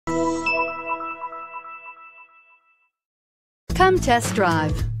Come test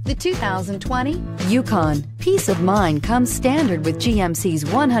drive the 2020 Yukon. Peace of mind comes standard with GMC's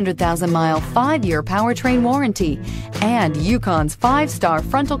 100,000-mile, 5-year powertrain warranty and Yukon's 5-star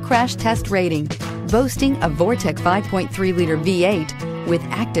frontal crash test rating. Boasting a Vortec 5.3-liter V8 with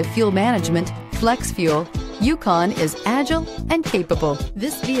active fuel management, flex fuel, Yukon is agile and capable.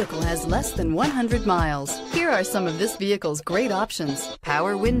 This vehicle has less than 100 miles. Here are some of this vehicle's great options: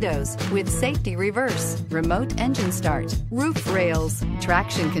 power windows with safety reverse, remote engine start, roof rails,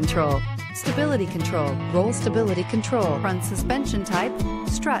 traction control, stability control, roll stability control, front suspension type,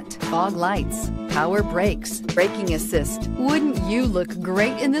 strut, fog lights, power brakes, braking assist. Wouldn't you look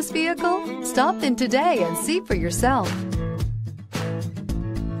great in this vehicle? Stop in today and see for yourself.